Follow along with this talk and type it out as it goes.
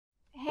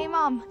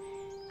Mom.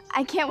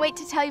 I can't wait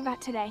to tell you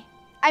about today.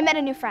 I met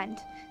a new friend.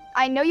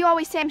 I know you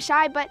always say I'm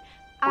shy, but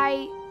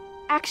I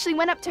actually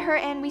went up to her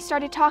and we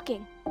started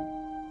talking.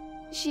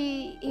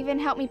 She even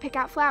helped me pick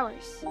out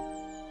flowers.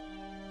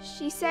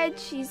 She said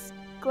she's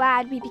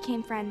glad we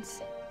became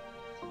friends.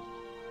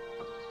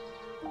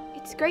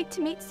 It's great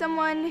to meet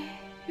someone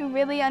who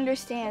really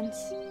understands.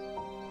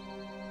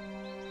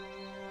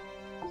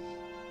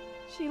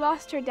 She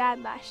lost her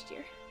dad last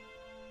year.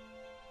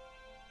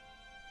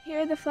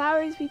 Here are the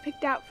flowers we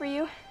picked out for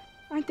you.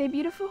 Aren't they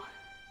beautiful?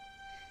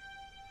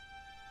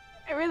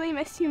 I really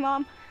miss you,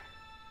 Mom.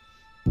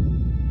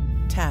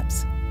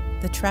 TAPS,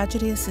 the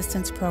Tragedy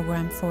Assistance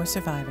Program for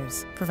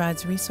Survivors,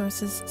 provides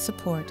resources,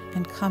 support,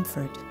 and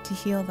comfort to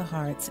heal the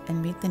hearts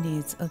and meet the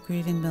needs of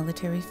grieving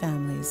military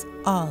families,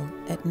 all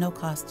at no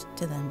cost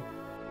to them.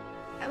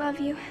 I love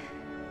you.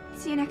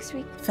 See you next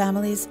week.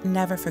 Families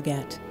never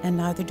forget, and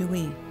neither do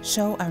we.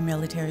 Show our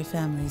military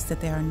families that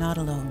they are not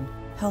alone.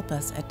 Help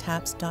us at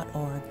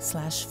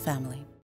taps.org/family.